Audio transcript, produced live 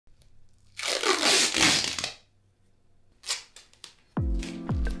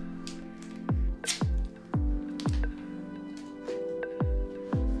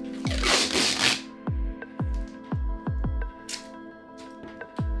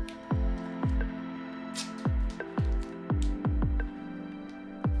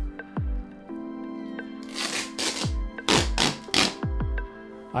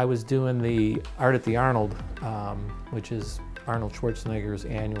I was doing the Art at the Arnold, which is Arnold Schwarzenegger's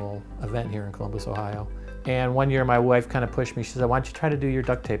annual event here in Columbus, Ohio. And one year my wife kind of pushed me. She said, why don't you try to do your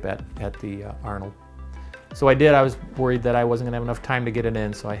duct tape at the Arnold? So I did. I was worried that I wasn't going to have enough time to get it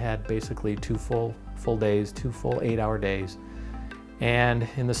in, so I had basically two full days, 2 full 8-hour days. And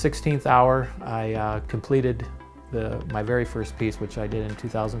in the 16th hour, I completed my very first piece, which I did in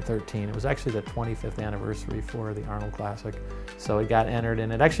 2013. It was actually the 25th anniversary for the Arnold Classic. So it got entered,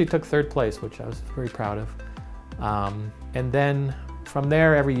 and it actually took 3rd place, which I was very proud of. And then from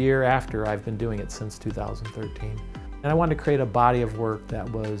there, every year after, I've been doing it since 2013. And I wanted to create a body of work that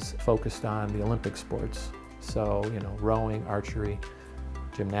was focused on the Olympic sports. So, you know, rowing, archery,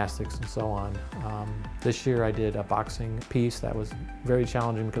 gymnastics, and so on. This year I did a boxing piece that was very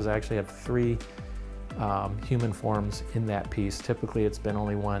challenging because I actually have 3 human forms in that piece. Typically it's been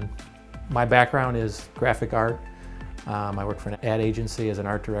only 1. My background is graphic art. I work for an ad agency as an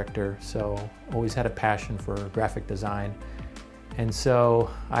art director, so always had a passion for graphic design. And so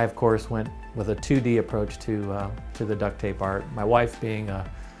I, of course, went with a 2D approach to the duct tape art. My wife, being a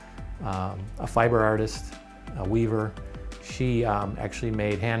fiber artist, a weaver, she actually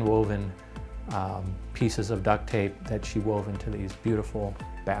made hand-woven pieces of duct tape that she wove into these beautiful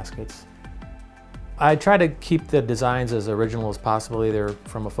baskets. I try to keep the designs as original as possible, either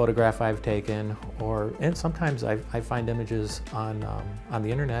from a photograph I've taken and sometimes I find images on the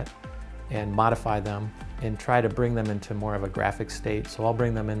internet and modify them and try to bring them into more of a graphic state. So I'll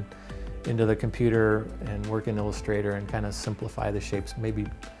bring them into the computer and work in Illustrator and kind of simplify the shapes, maybe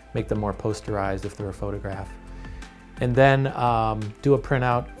make them more posterized if they're a photograph. And then do a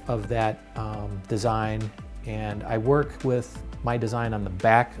printout of that design, and I work with my design on the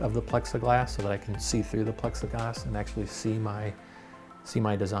back of the plexiglass so that I can see through the plexiglass and actually see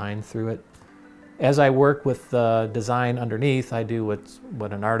my design through it. As I work with the design underneath, I do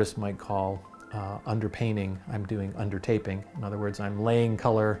what an artist might call underpainting. I'm doing undertaping. In other words, I'm laying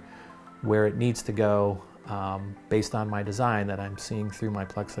color where it needs to go based on my design that I'm seeing through my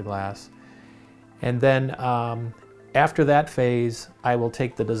plexiglass. And then after that phase, I will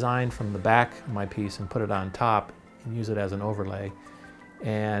take the design from the back of my piece and put it on top and use it as an overlay.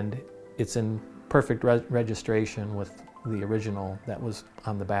 And it's in perfect registration with the original that was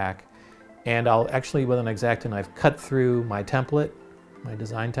on the back. And I'll actually, with an X-Acto knife, cut through my template, my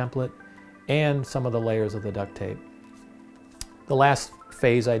design template, and some of the layers of the duct tape. The last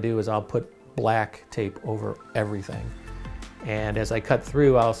phase I do is I'll put black tape over everything. And as I cut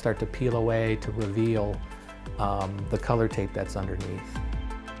through, I'll start to peel away to reveal the color tape that's underneath.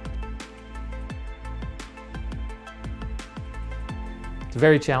 It's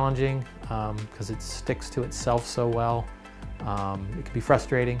very challenging because it sticks to itself so well. It can be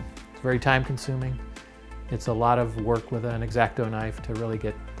frustrating. It's very time consuming. It's a lot of work with an X-Acto knife to really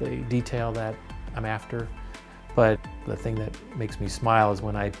get the detail that I'm after. But the thing that makes me smile is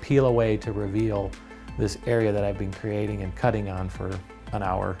when I peel away to reveal this area that I've been creating and cutting on for an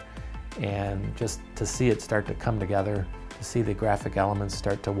hour, and just to see it start to come together, to see the graphic elements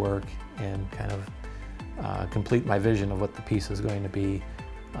start to work and kind of complete my vision of what the piece is going to be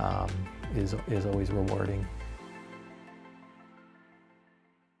is always rewarding.